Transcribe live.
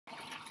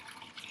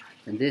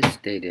In this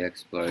data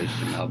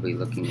exploration, I'll be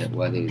looking at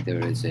whether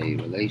there is a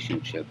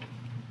relationship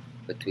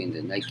between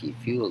the Nike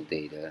Fuel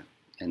data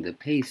and the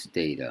pace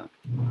data.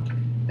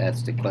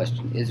 That's the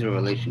question. Is there a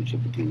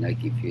relationship between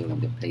Nike Fuel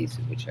and the pace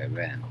at which I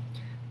ran?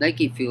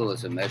 Nike Fuel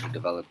is a measure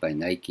developed by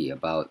Nike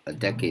about a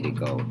decade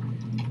ago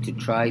to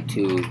try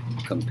to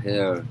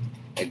compare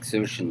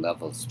exertion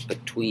levels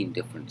between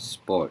different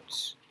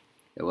sports.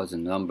 There was a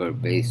number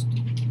based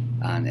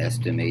on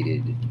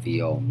estimated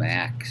VO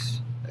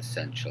max,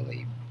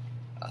 essentially.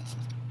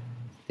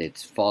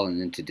 It's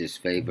fallen into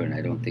disfavor, and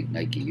I don't think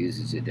Nike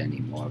uses it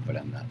anymore, but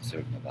I'm not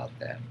certain about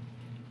that.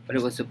 But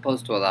it was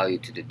supposed to allow you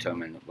to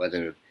determine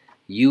whether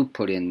you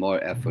put in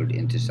more effort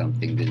into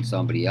something than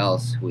somebody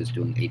else who is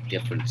doing a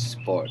different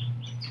sport.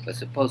 It was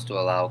supposed to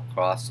allow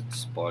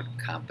cross-sport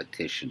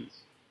competition.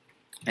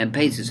 And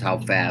pace is how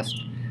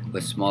fast,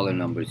 with smaller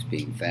numbers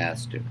being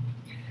faster.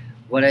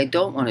 What I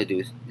don't want to do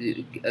is,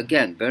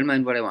 again, bear in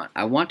mind what I want.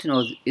 I want to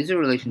know, is there a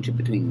relationship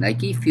between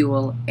Nike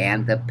Fuel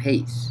and the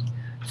pace?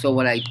 So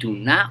what I do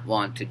not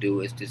want to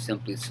do is to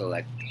simply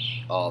select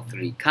all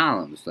three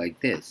columns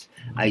like this.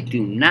 I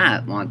do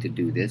not want to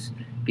do this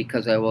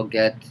because I will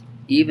get,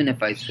 even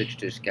if I switch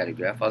to a scatter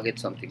graph, I'll get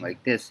something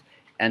like this.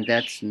 And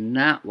that's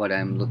not what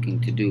I'm looking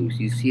to do. So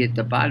you see at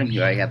the bottom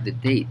here I have the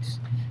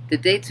dates. The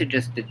dates are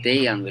just the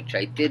day on which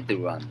I did the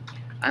run.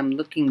 I'm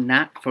looking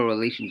not for a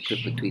relationship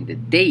between the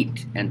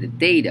date and the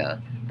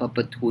data, but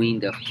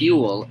between the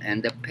fuel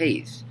and the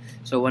pace.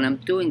 So when I'm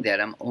doing that,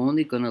 I'm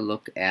only going to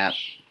look at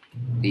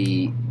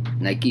the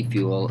Nike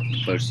Fuel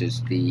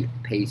versus the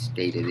pace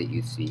data that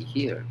you see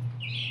here.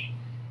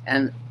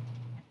 And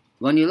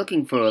when you're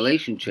looking for a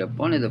relationship,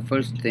 one of the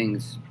first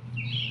things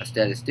a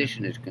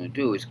statistician is going to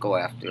do is go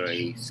after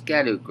a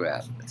scatter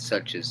graph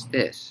such as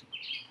this.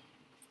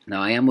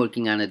 Now I am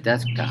working on a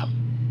desktop.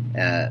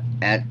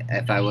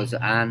 If I was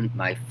on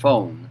my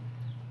phone,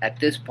 at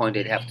this point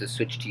I'd have to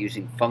switch to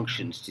using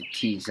functions to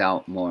tease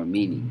out more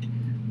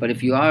meaning. But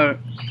if you are,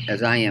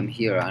 as I am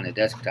here on a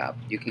desktop,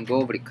 you can go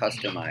over to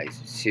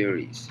Customize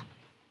Series.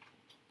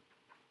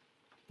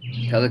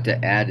 Tell it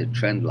to add a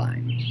trend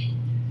line.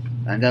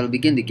 And that'll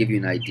begin to give you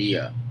an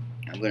idea.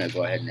 I'm going to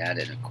go ahead and add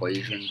an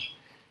equation.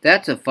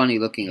 That's a funny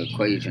looking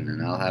equation,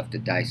 and I'll have to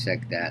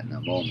dissect that in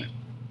a moment.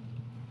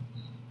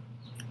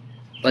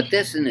 But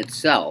this in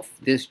itself,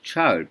 this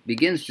chart,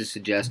 begins to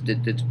suggest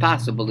that it's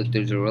possible that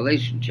there's a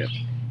relationship.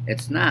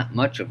 It's not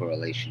much of a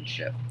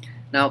relationship.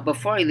 Now,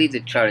 before I leave the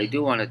chart, I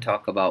do want to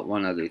talk about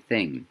one other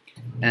thing.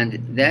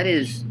 And that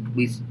is,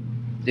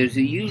 there's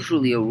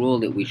usually a rule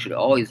that we should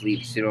always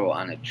leave 0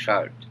 on a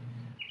chart.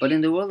 But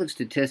in the world of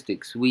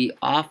statistics, we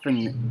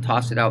often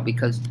toss it out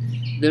because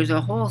there's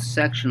a whole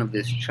section of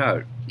this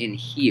chart in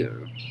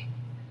here,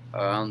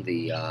 around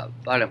the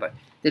bottom part,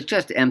 that's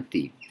just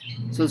empty.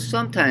 So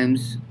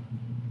sometimes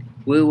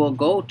we will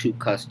go to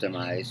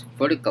Customize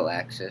Vertical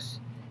Axis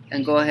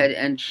and go ahead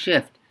and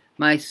shift.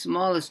 My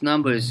smallest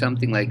number is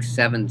something like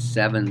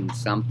 77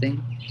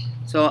 something.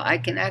 So I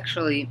can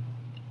actually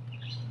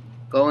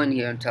go in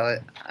here and tell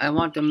it I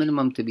want the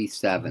minimum to be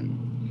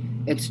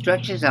 7. It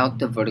stretches out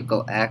the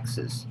vertical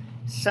axis.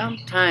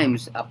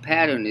 Sometimes a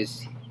pattern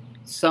is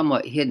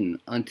somewhat hidden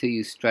until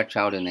you stretch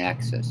out an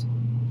axis.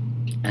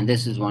 And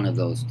this is one of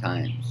those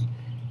times.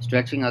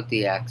 Stretching out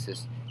the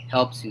axis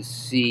helps you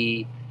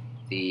see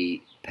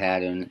the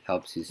pattern,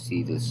 helps you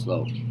see the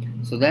slope.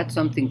 So that's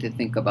something to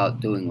think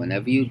about doing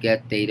whenever you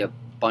get data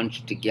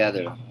bunched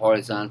together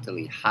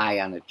horizontally high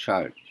on a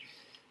chart.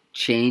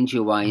 Change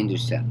your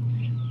y-intercept.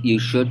 You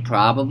should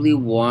probably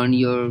warn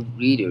your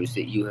readers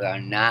that you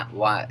are not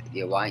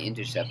your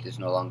y-intercept is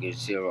no longer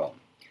 0.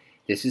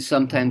 This is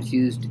sometimes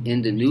used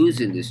in the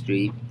news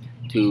industry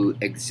to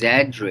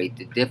exaggerate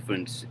the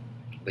difference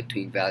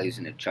between values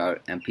in a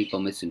chart, and people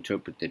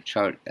misinterpret the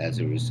chart as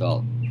a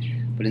result.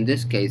 But in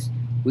this case,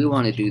 we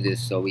want to do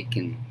this so we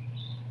can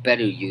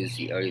better use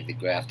the area of the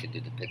graph to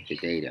depict the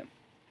data.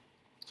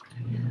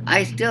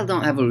 I still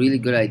don't have a really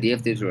good idea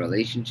if there's a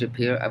relationship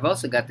here. I've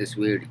also got this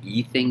weird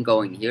E thing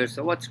going here,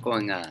 so what's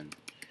going on?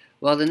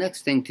 Well, the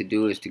next thing to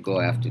do is to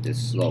go after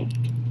this slope.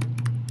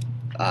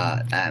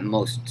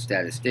 Most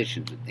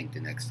statisticians would think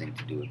the next thing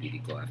to do would be to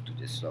go after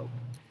this slope.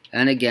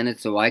 And again,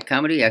 it's a y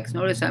comma to x.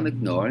 Notice I'm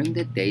ignoring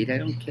the date. I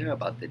don't care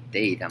about the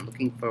date. I'm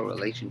looking for a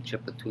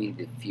relationship between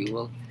the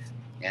fuel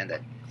and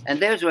that. And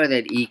there's where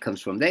that E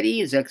comes from. That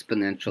E is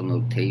exponential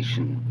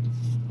notation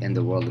in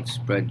the world of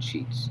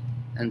spreadsheets.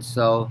 And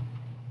so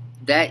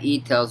that E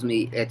tells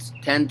me it's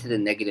 10 to the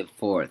negative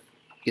 4th.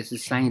 It's a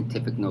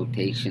scientific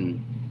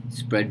notation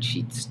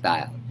spreadsheet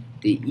style.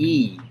 The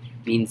E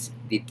means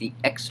that the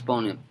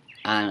exponent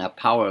on a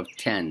power of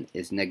 10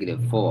 is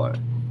negative 4.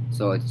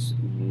 So it's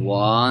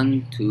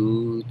 1,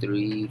 2,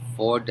 3,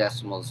 4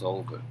 decimals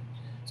over.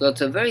 So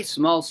it's a very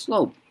small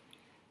slope.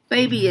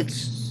 Maybe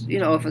it's,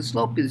 if a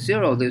slope is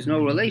 0, there's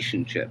no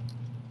relationship.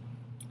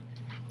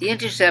 The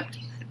intercept,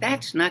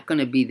 that's not going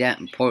to be that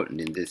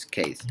important in this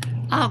case.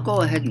 I'll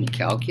go ahead and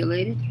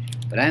calculate it,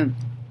 but I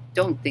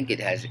don't think it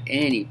has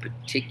any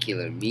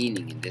particular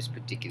meaning in this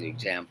particular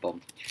example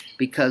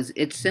because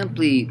it's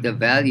simply the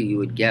value you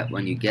would get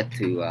when you get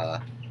to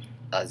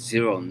a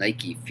zero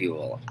Nike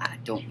fuel. I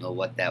don't know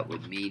what that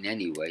would mean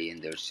anyway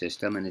in their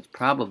system, and it's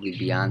probably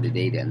beyond the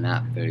data and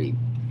not very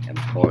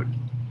important.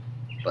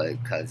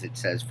 But because it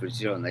says for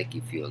zero Nike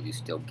fuel, you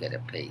still get a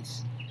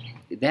pace.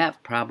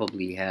 That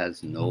probably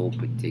has no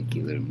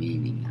particular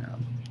meaning. I'll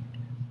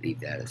leave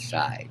that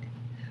aside.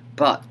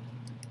 But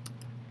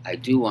I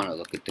do want to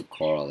look at the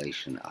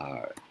correlation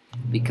R,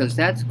 because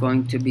that's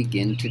going to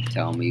begin to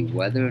tell me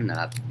whether or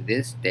not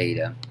this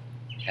data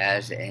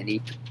has any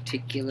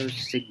particular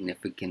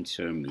significance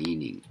or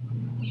meaning.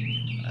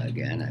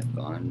 Again, I've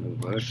gone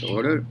reverse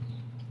order.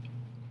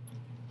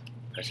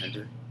 Press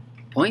enter.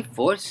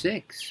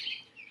 0.46.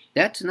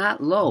 That's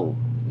not low.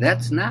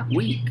 That's not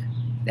weak.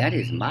 That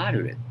is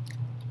moderate.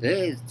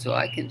 So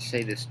I can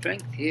say the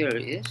strength here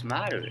is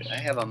moderate. I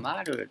have a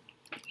moderate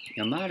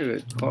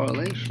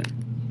correlation.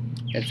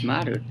 It's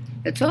moderate.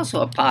 It's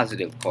also a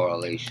positive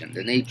correlation.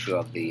 The nature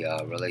of the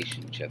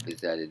relationship is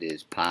that it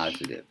is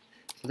positive.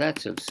 So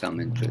that's of some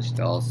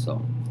interest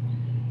also.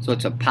 So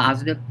it's a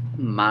positive,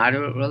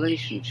 moderate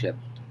relationship.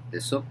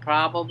 This will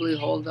probably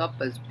hold up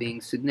as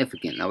being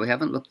significant. Now, we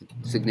haven't looked at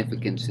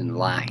significance in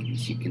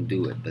lines. You can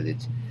do it, but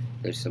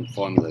there's some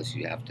formulas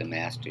you have to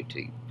master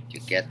to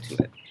get to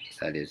it.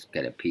 That is,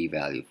 get a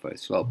p-value for a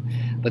slope.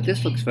 But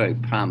this looks very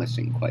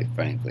promising, quite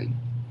frankly.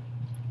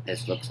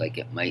 This looks like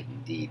it might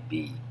indeed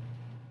be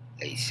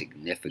a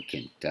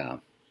significant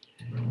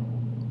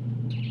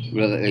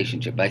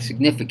relationship. By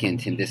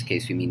significant, in this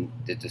case, we mean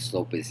that the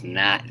slope is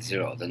not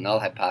zero. The null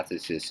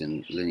hypothesis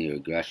in linear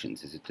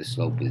regressions is that the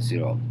slope is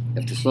zero.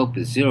 If the slope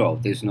is zero,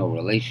 there's no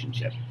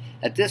relationship.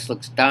 And this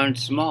looks darn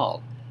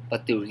small,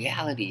 but the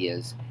reality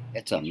is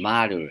it's a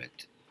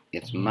moderate.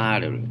 It's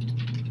moderate.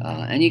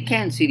 And you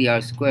can see the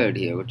R squared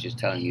here, which is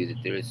telling you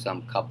that there is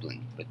some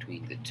coupling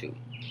between the two.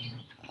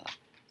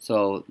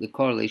 So the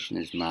correlation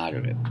is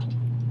moderate.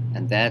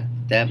 And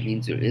that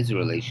means there is a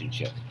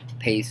relationship.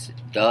 Pace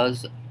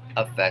does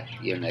affect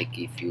your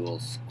Nike fuel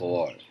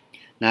score,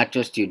 not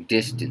just your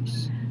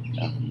distance.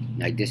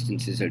 Now,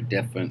 distances are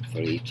different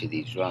for each of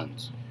these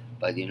runs,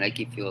 but your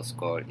Nike fuel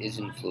score is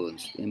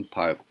influenced in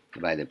part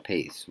by the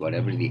pace.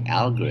 Whatever the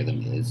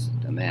algorithm is,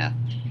 the math,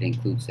 it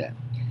includes that.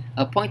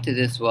 A point to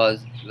this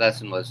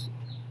lesson was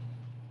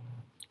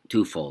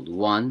twofold.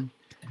 One,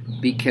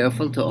 be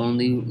careful to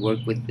only work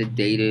with the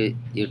data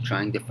you're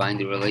trying to find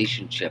the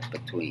relationship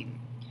between.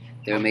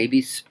 There may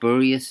be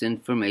spurious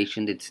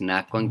information that's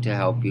not going to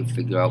help you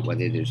figure out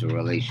whether there's a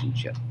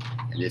relationship.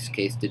 In this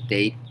case, the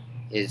date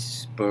is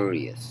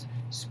spurious.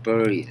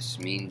 Spurious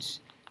means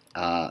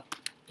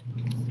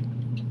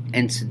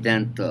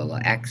incidental,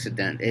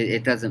 accidental.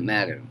 It doesn't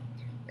matter.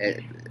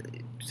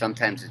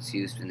 Sometimes it's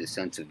used in the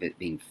sense of it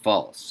being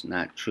false,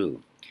 not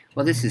true.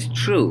 Well, this is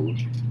true,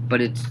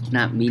 but it's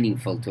not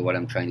meaningful to what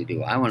I'm trying to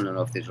do. I want to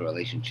know if there's a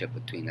relationship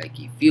between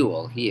Nike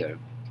fuel here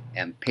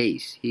and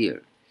pace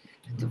here.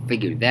 To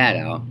figure that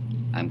out,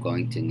 I'm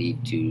going to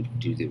need to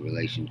do the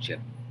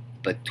relationship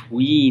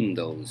between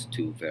those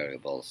two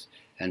variables,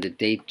 and the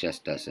date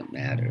just doesn't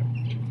matter.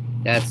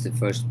 That's the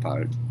first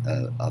part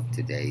of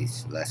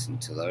today's lesson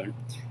to learn.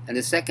 And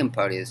the second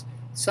part is,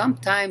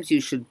 sometimes you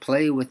should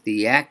play with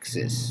the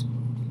axis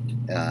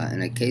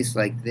in a case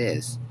like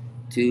this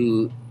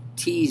to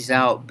tease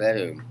out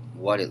better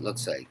what it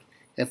looks like.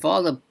 If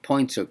all the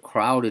points are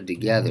crowded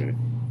together,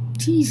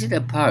 tease it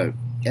apart.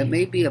 It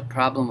may be a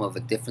problem of a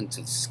difference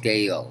of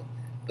scale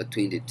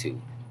between the two.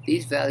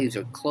 These values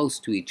are close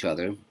to each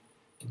other,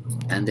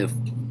 and they're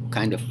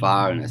kind of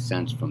far in a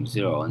sense from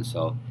zero, and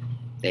so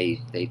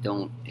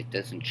it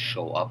doesn't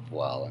show up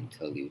well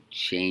until you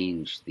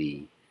change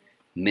the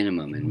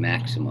minimum and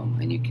maximum,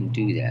 and you can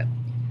do that.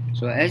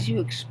 So as you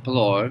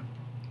explore,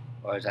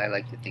 or as I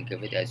like to think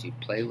of it, as you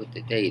play with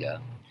the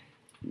data,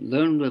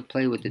 learn to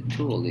play with the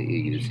tool that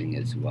you're using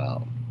as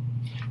well.